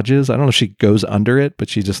dodges. I don't know if she goes under it, but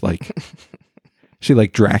she just like she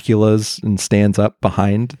like Dracula's and stands up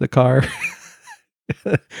behind the car.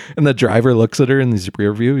 And the driver looks at her in his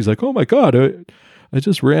rear view. He's like, oh my God, I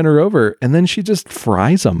just ran her over. And then she just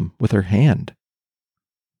fries him with her hand.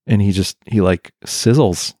 And he like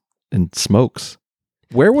sizzles and smokes.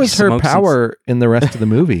 Where was her power in the rest of the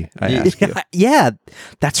movie? I ask you. Yeah,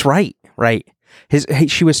 that's right. Right.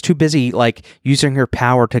 She was too busy like using her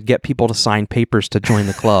power to get people to sign papers to join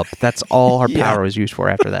the club. That's all her power was used for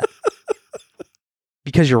after that.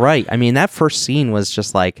 Because you're right. I mean, that first scene was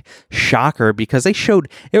just like shocker because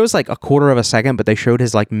it was like a quarter of a second, but they showed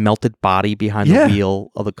his like melted body behind the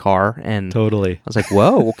wheel of the car. And totally. I was like,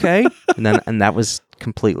 whoa, okay. and that was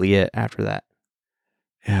completely it after that.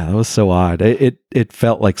 Yeah, that was so odd. It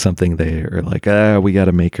felt like something they are like, we got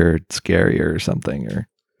to make her scarier or something, or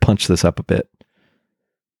punch this up a bit.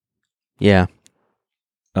 Yeah.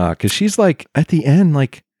 because she's like at the end,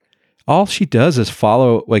 like all she does is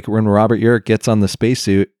follow. Like when Robert Urich gets on the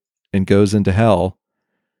spacesuit and goes into hell,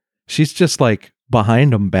 she's just like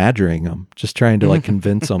behind him, badgering him, just trying to like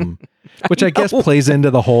convince him, which I guess plays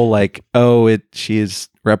into the whole like, she is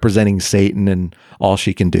representing Satan, and all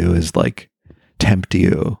she can do is like tempt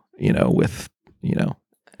you,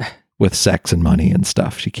 with sex and money and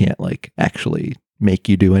stuff. She can't like actually make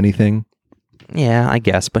you do anything. Yeah, I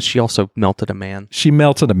guess, but she also melted a man. She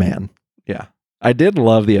melted a man. Yeah. I did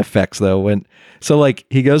love the effects though. So like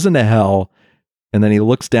he goes into hell and then he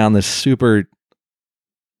looks down this super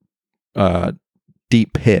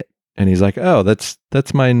deep pit and he's like, oh, that's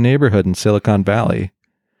my neighborhood in Silicon Valley.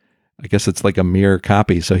 I guess it's like a mirror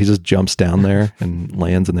copy. So he just jumps down there and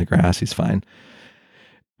lands in the grass. He's fine.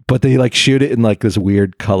 But they like shoot it in like this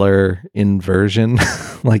weird color inversion.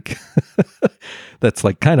 Like that's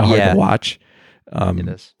like kind of hard to watch. It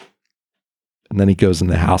is. And then he goes in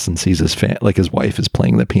the house and sees his wife is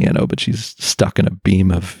playing the piano, but she's stuck in a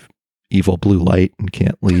beam of evil blue light and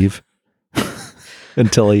can't leave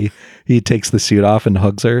until he takes the suit off and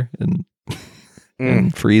hugs her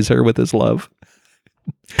and frees her with his love.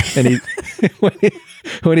 And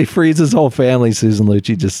when he frees his whole family, Susan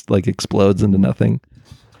Lucci just like explodes into nothing.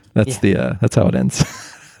 That's that's how it ends.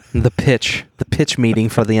 The pitch meeting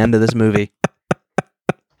for the end of this movie.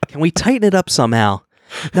 Can we tighten it up somehow?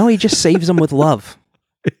 No, he just saves him with love.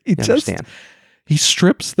 He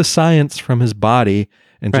strips the science from his body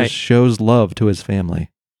and just shows love to his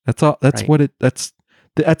family. That's all. That's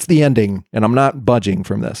that's the ending, and I'm not budging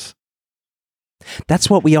from this. That's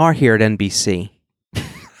what we are here at NBC.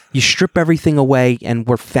 You strip everything away, and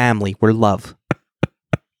we're family. We're love.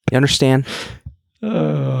 You understand?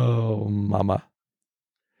 Oh, mama.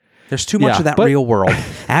 There's too much of that real world.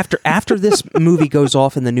 After this movie goes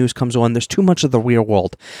off and the news comes on, there's too much of the real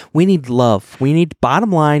world. We need love. We need,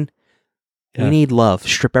 bottom line, we need love.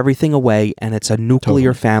 Strip everything away, and it's a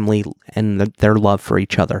nuclear family and their love for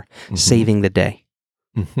each other, saving the day.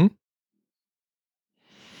 Mm-hmm.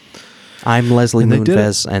 I'm Leslie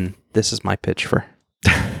Moonves, and this is my pitch for...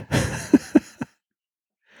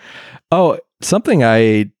 Oh,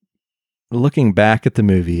 something looking back at the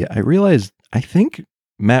movie, I realized, I think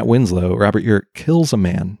Matt Winslow, Robert Urich, kills a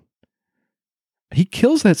man. He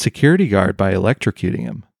kills that security guard by electrocuting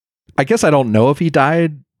him. I guess I don't know if he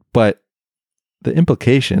died, but the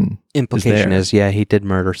implication is he did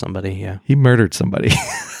murder somebody. Yeah, he murdered somebody.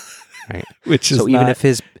 Right. Which is so even if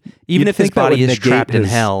his body is trapped in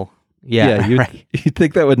hell, you'd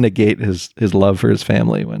think that would negate his love for his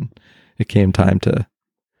family when it came time to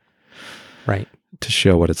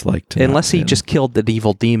show what it's like to. Unless he just killed the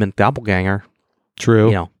evil demon doppelganger.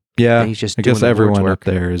 True. Yeah. He's just I guess everyone up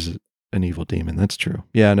there is an evil demon. That's true.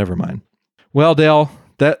 Yeah. Never mind. Well, Dale,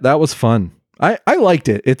 that was fun. I liked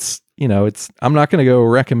it. It's I'm not going to go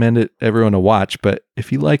recommend it everyone to watch, but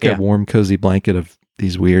if you like a warm, cozy blanket of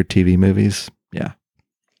these weird TV movies,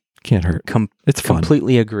 can't hurt. It's fun.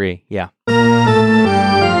 Completely agree. Yeah. Do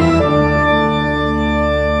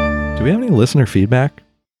we have any listener feedback?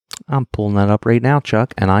 I'm pulling that up right now,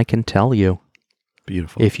 Chuck, and I can tell you.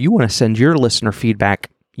 Beautiful. If you want to send your listener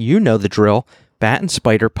feedback, you know the drill,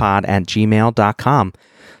 batandspiderpod@gmail.com.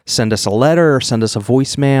 Send us a letter, send us a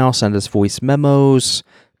voicemail, send us voice memos.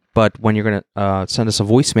 But when you're going to send us a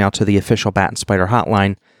voicemail to the official Bat and Spider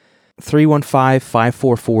hotline,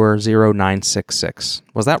 315-544-0966.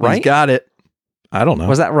 Was that right? He's got it. I don't know.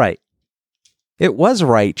 Was that right? It was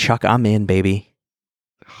right, Chuck. I'm in, baby.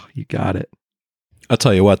 Oh, you got it. I'll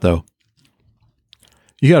tell you what, though.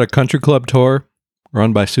 You got a country club tour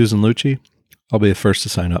run by Susan Lucci. I'll be the first to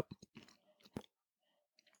sign up.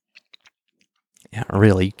 Yeah,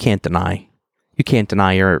 really. You can't deny. You can't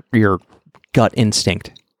deny your gut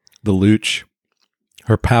instinct. The Luch.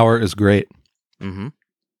 Her power is great. Mm-hmm.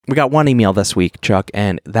 We got one email this week, Chuck,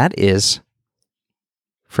 and that is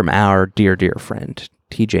from our dear, dear friend,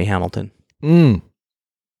 TJ Hamilton.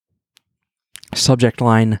 Subject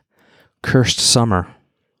line, Cursed Summer.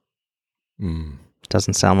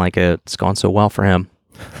 Doesn't sound like it's gone so well for him.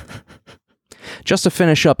 Just to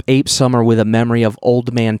finish up Ape Summer with a memory of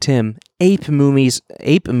Old Man Tim, ape movies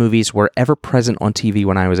were ever present on TV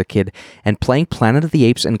when I was a kid, and playing Planet of the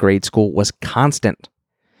Apes in grade school was constant.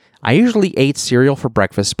 I usually ate cereal for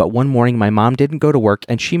breakfast, but one morning my mom didn't go to work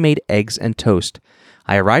and she made eggs and toast.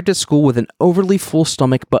 I arrived at school with an overly full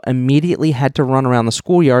stomach, but immediately had to run around the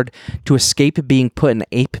schoolyard to escape being put in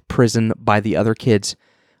ape prison by the other kids.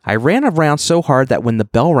 I ran around so hard that when the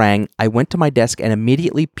bell rang, I went to my desk and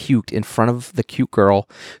immediately puked in front of the cute girl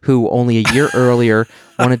who only a year earlier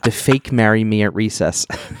wanted to fake marry me at recess.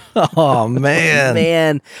 Oh, man.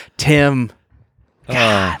 Man, Tim.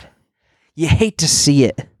 God. You hate to see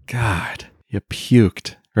it. God, you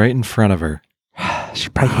puked right in front of her. She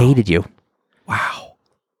probably hated you. Wow.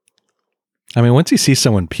 I mean, once you see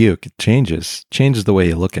someone puke, it changes the way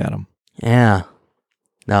you look at them. Yeah.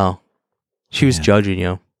 No. She was Man. judging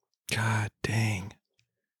you. God dang.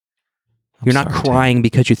 You're not sorry, crying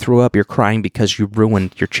because you threw up. You're crying because you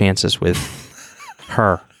ruined your chances with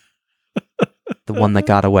her. The one that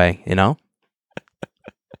got away, you know?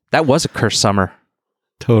 That was a cursed summer.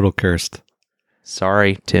 Total cursed.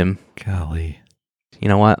 Sorry, Tim. Golly. You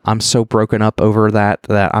know what? I'm so broken up over that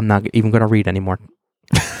I'm not even going to read anymore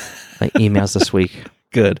like emails this week.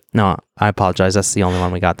 Good. No, I apologize. That's the only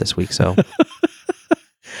one we got this week. So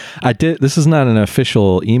I did. This is not an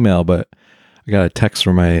official email, but I got a text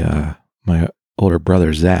from my my older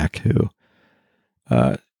brother Zach, who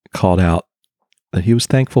called out that he was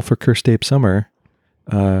thankful for Cursed Ape Summer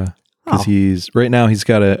because he's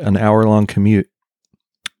got an hour-long commute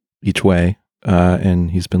each way,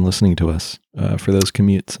 and he's been listening to us for those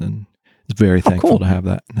commutes, and he's very thankful cool. to have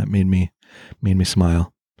that. And that made me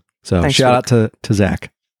smile. So Thanks shout out to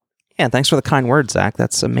Zach. yeah, thanks for the kind words, Zach.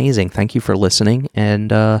 That's amazing. Thank you for listening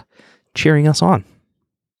and cheering us on.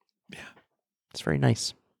 Yeah. It's very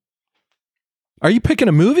nice. Are you picking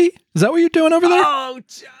a movie? Is that what you're doing over there? Oh,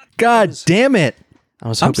 God damn it.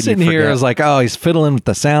 I'm I'm sitting here, I was like, oh, he's fiddling with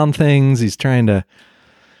the sound things. He's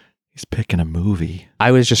picking a movie. I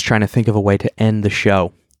was just trying to think of a way to end the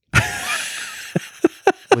show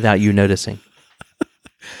without you noticing.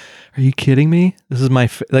 Are you kidding me? This is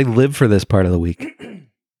I live for this part of the week.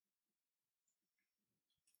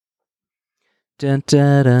 Dun,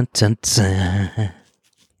 dun, dun, dun, dun.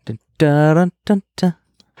 Dun, dun, dun, dun.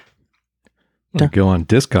 I'm going to go on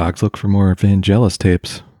Discogs, look for more Vangelis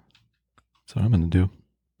tapes. That's what I'm going to do.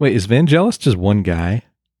 Wait, is Vangelis just one guy?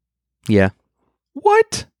 Yeah,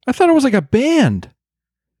 What? I thought it was like a band.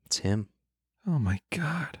 it's him. Oh my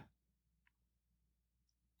God.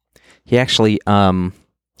 He actually, I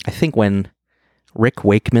think when Rick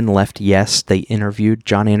Wakeman left Yes,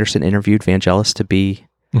 John Anderson interviewed Vangelis to be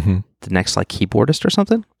Mm-hmm. the next like keyboardist or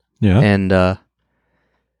something. Yeah. And I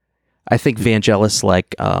think Vangelis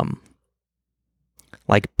like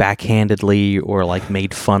backhandedly or like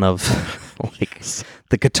made fun of like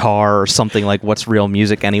the guitar or something, like what's real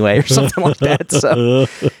music anyway or something like that. So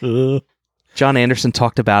John Anderson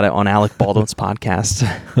talked about it on Alec Baldwin's podcast.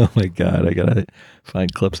 Oh my God. I got to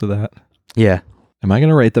find clips of that. Yeah. Am I going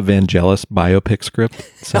to write the Vangelis biopic script?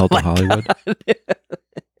 Sell it to Hollywood?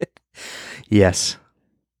 Yes.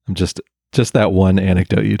 I'm just that one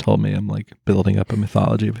anecdote you told me. I'm like building up a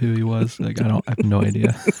mythology of who he was. Like I have no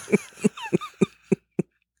idea.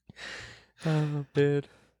 Oh, dude.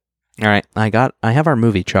 All right. I have our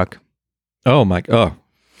movie, Chuck. Oh my. Oh.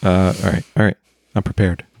 All right. I'm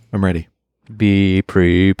prepared. I'm ready. Be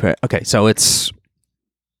prepared. Okay, so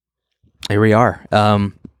here we are.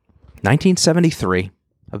 1973,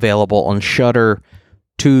 available on Shudder,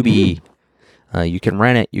 Tubi. You can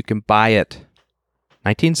rent it. You can buy it.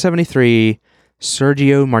 1973,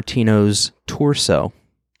 Sergio Martino's Torso.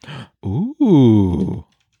 Ooh.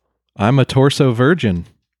 I'm a torso virgin.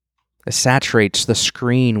 Saturates the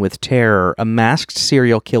screen with terror. A masked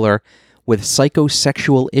serial killer with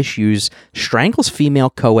psychosexual issues strangles female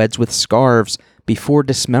co-eds with scarves before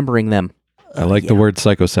dismembering them. I like the word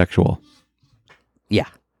psychosexual. Yeah.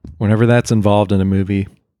 Whenever that's involved in a movie,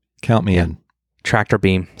 count me in. Tractor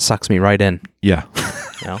beam sucks me right in. Yeah.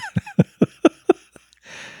 You know?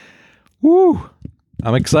 Woo.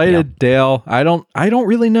 I'm excited, Dale. I don't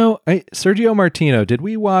really know. Sergio Martino, did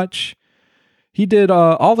we watch? He did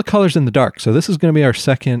All the Colors in the Dark. So this is going to be our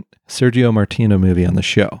second Sergio Martino movie on the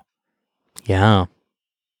show. Yeah.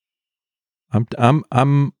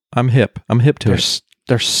 I'm hip. I'm hip to it.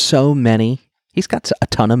 There's so many. He's got a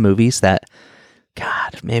ton of movies that,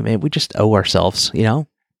 God, maybe we just owe ourselves, you know?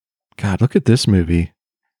 God, look at this movie.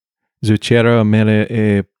 Zucchero, mele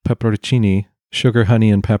e peperoncini, sugar,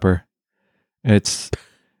 honey, and pepper. It's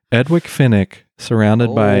Edwig Finnick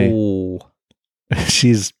surrounded by...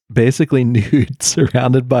 She's basically nude,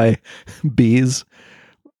 surrounded by bees.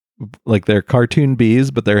 Like they're cartoon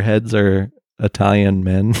bees, but their heads are Italian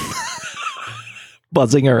men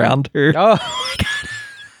buzzing around her. Oh, my God.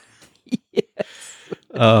 Yes.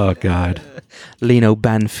 Oh, God. Lino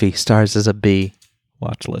Banfi stars as a bee.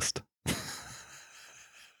 Watch list.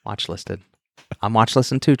 Watch listed. I'm watch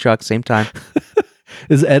listing too, Chuck. Same time.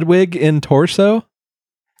 Is Edwig in Torso?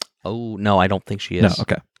 Oh, no, I don't think she is. No,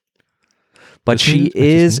 okay. But she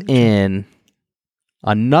is in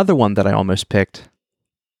another one that I almost picked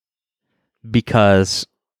because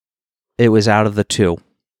it was out of the two.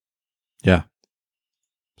 Yeah.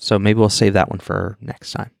 So maybe we'll save that one for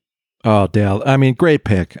next time. Oh, Dale. I mean, great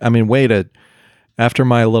pick. I mean, after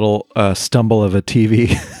my little stumble of a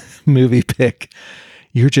TV movie pick,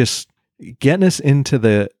 you're just getting us into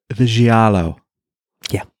the giallo.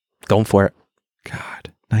 Yeah, going for it.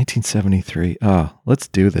 God, 1973. Oh, let's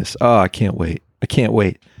do this. Oh, I can't wait.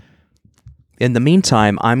 In the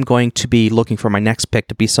meantime, I'm going to be looking for my next pick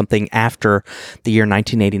to be something after the year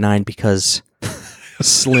 1989 because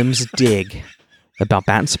Slim's dig about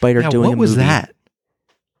Bat and Spider doing what a was movie. that?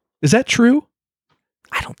 Is that true?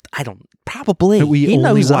 I don't probably. That we he only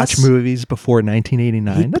knows watch us. movies before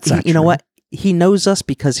 1989? That's not You know true. what? He knows us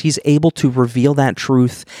because he's able to reveal that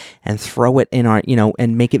truth and throw it in our,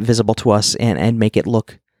 and make it visible to us and make it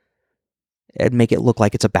look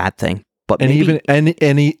like it's a bad thing. But And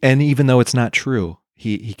maybe, even though it's not true,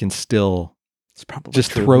 he can still it's probably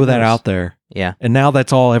just true. throw Who that knows? out there. Yeah. And now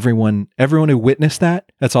that's all everyone who witnessed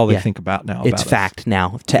that, that's all they Yeah. think about now. It's about fact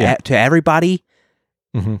now. Yeah. To everybody,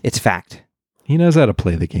 Mhm. it's fact. He knows how to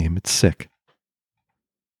play the game. It's sick.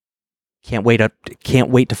 Can't wait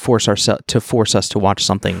to force us to watch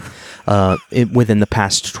something within the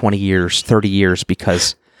past 20 years, 30 years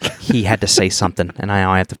because he had to say something and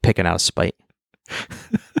I have to pick it out of spite.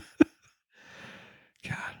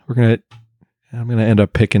 God, I'm gonna end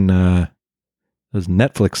up picking those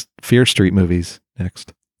Netflix Fear Street movies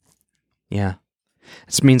next. Yeah.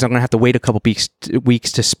 This means I'm going to have to wait a couple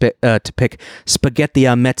weeks to pick Spaghetti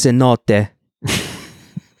a Mezzanotte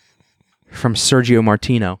from Sergio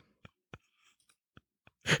Martino.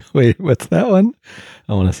 Wait, what's that one?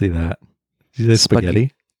 I want to see that. Did you say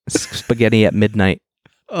spaghetti? Spaghetti at Midnight.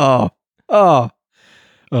 Oh,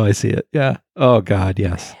 I see it. Yeah. Oh God,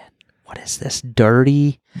 yes. What is this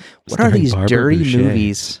dirty? What are Starring these Barbara dirty Boucher.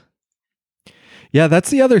 movies? Yeah, that's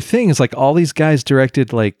the other thing. Is like all these guys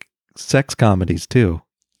directed like sex comedies too.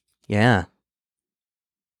 Yeah.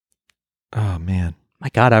 Oh man. My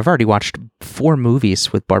God, I've already watched 4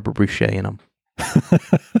 movies with Barbara Boucher in them.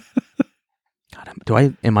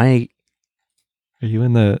 God, am I? Are you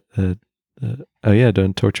in the oh yeah,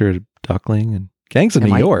 Don't Torture a Duckling and Gangs of Am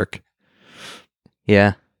New I- York.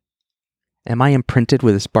 Yeah. Am I imprinted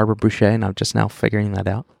with this Barbara Boucher and I'm just now figuring that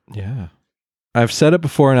out? Yeah. I've said it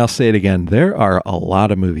before and I'll say it again. There are a lot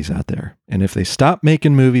of movies out there. And if they stop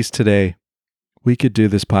making movies today, we could do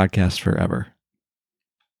this podcast forever.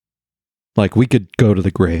 Like we could go to the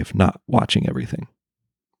grave not watching everything.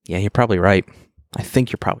 Yeah, you're probably right. I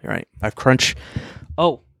think you're probably right. I've crunched.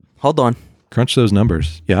 Oh, hold on. Crunch those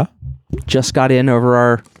numbers. Yeah. Just got in over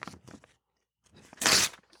our.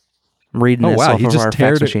 I'm reading this off He of just our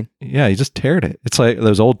fax teared machine. it. Yeah, he just teared it. It's like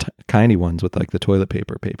those old tiny ones with like the toilet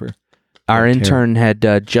paper. Our Tear. intern had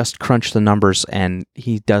just crunched the numbers, and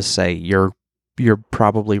he does say you're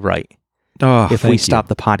probably right. Oh, If thank we you. stop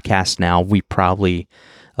the podcast now, we probably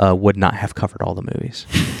would not have covered all the movies.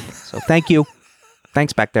 So thank you.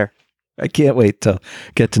 Thanks back there. I can't wait to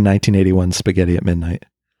get to 1981 Spaghetti at Midnight.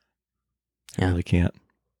 I Yeah. really can't.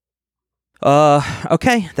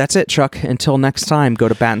 Okay, that's it, Chuck. Until next time, go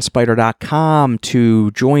to batandspider.com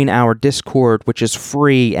to join our Discord, which is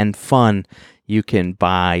free and fun. You can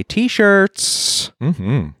buy t-shirts.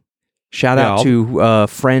 Mm-hmm. Shout Yeah, out to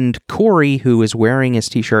friend Corey, who is wearing his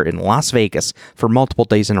t-shirt in Las Vegas for multiple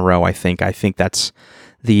days in a row, I think. I think that's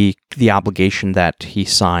the obligation that he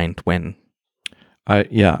signed when... I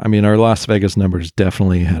mean, our Las Vegas numbers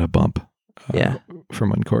definitely had a bump. Yeah. From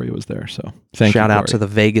when Corey was there. So thank you. Shout out Corey. to the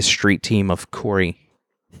Vegas street team of Corey.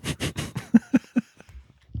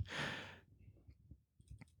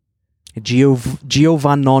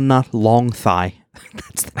 Giovannona Long Thigh.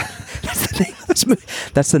 That's the name of this movie.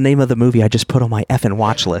 That's the name of the movie I just put on my effing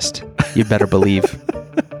watch list. You better believe.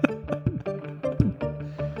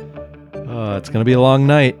 It's going to be a long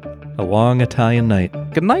night. A long Italian night.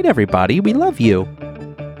 Good night, everybody. We love you.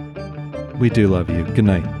 We do love you. Good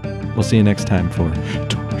night. We'll see you next time for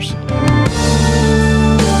Tours.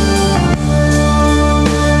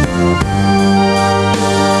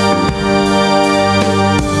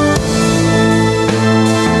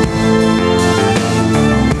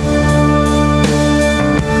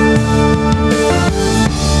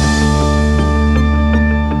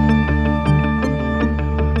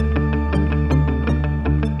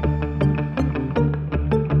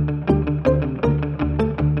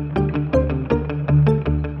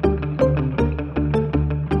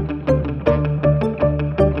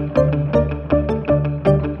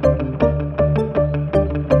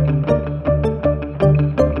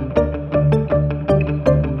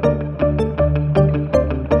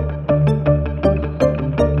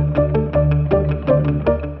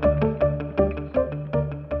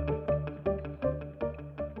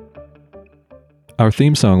 Our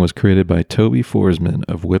theme song was created by Toby Forsman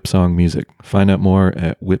of Whipsong Music. Find out more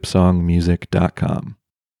at whipsongmusic.com.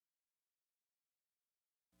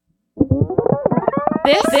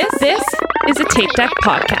 This is a Tape Deck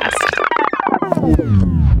podcast.